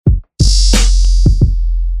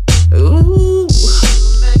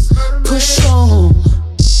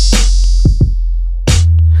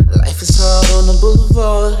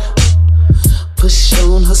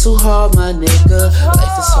hustle hard, my nigga.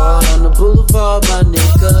 Life is hard on the boulevard, my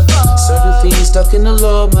nigga. Serving fiends stuck in the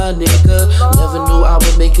law, my nigga. Never knew I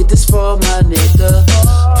would make it this far, my nigga.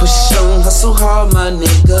 Push on, hustle hard, my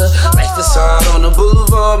nigga. Life is hard on the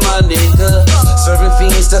boulevard, my nigga. Serving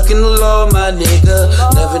fiends stuck in the law, my nigga.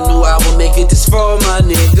 Never knew I would make it this far, my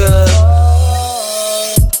nigga.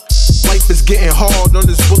 Life is getting hard on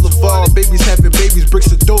this boulevard. Babies having babies,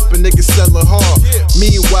 bricks of dope, and niggas selling hard.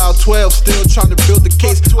 Meanwhile, 12 still trying to build the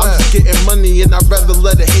case. I'm just getting money and I'd rather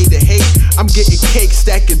let a hater hate. I'm getting cake,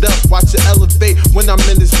 stack it up, watch it elevate. When I'm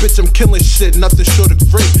in this bitch, I'm killing shit, nothing short of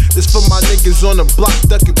great. This for my niggas on the block,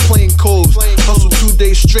 ducking plain codes. Hustle 2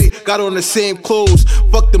 days straight, got on the same clothes.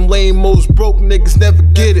 Fuck them lame-os, broke niggas never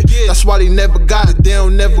get it. That's why they never got it, they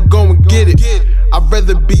don't never go and get it. I'd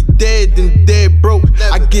rather be dead than dead broke.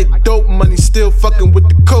 I get dope money, still fucking with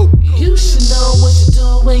the coke. You should know what to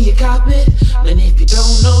do when you cop it.